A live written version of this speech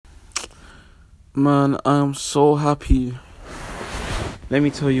Man, I am so happy. Let me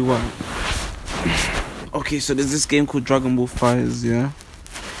tell you what. Okay, so there's this game called Dragon Ball FighterZ, yeah?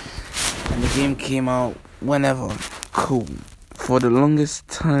 And the game came out whenever. Cool. For the longest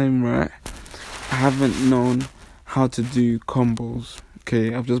time, right, I haven't known how to do combos.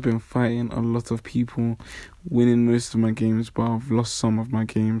 Okay, I've just been fighting a lot of people, winning most of my games, but I've lost some of my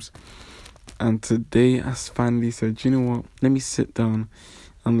games. And today I finally said, you know what, let me sit down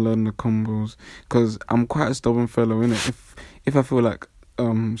and learn the combos, because I'm quite a stubborn fellow, innit? If I feel like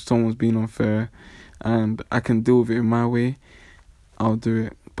someone's being unfair and I can deal with it in my way, I'll do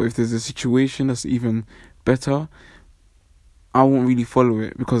it. But if there's a situation that's even better, I won't really follow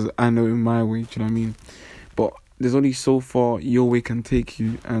it because I know in my way, do you know what I mean? But there's only so far your way can take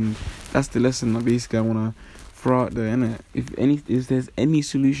you, and that's the lesson that basically I want to throw out there, innit? If there's any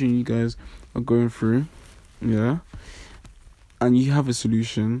solution you guys are going through, yeah, and you have a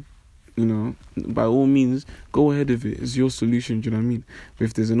solution, you know, by all means, go ahead with it. It's your solution, do you know what I mean? But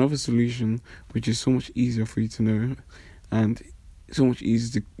if there's another solution which is so much easier for you to know, and so much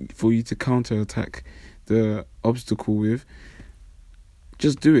easier for you to counter-attack the obstacle with,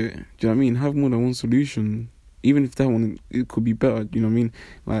 just do it, do you know what I mean? Have more than one solution, even if that one, it could be better, do you know what I mean?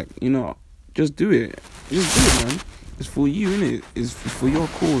 Like, you know, just do it. Just do it, man. It's for you, innit? It's for your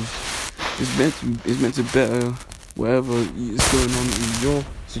cause. It's meant to better whatever is going on in your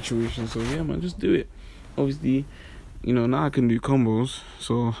situation. So yeah, man, just do it. Obviously, you know, now I can do combos,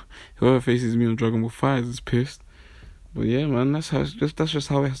 so whoever faces me on Dragon Ball FighterZ is pissed. But yeah, man, that's just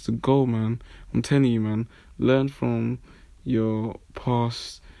how it has to go, man. I'm telling you, man. Learn from your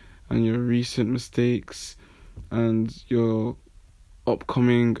past and your recent mistakes and your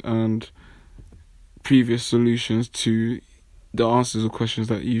upcoming and previous solutions to the answers of questions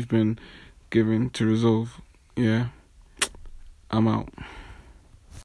that you've been given to resolve. Yeah, I'm out.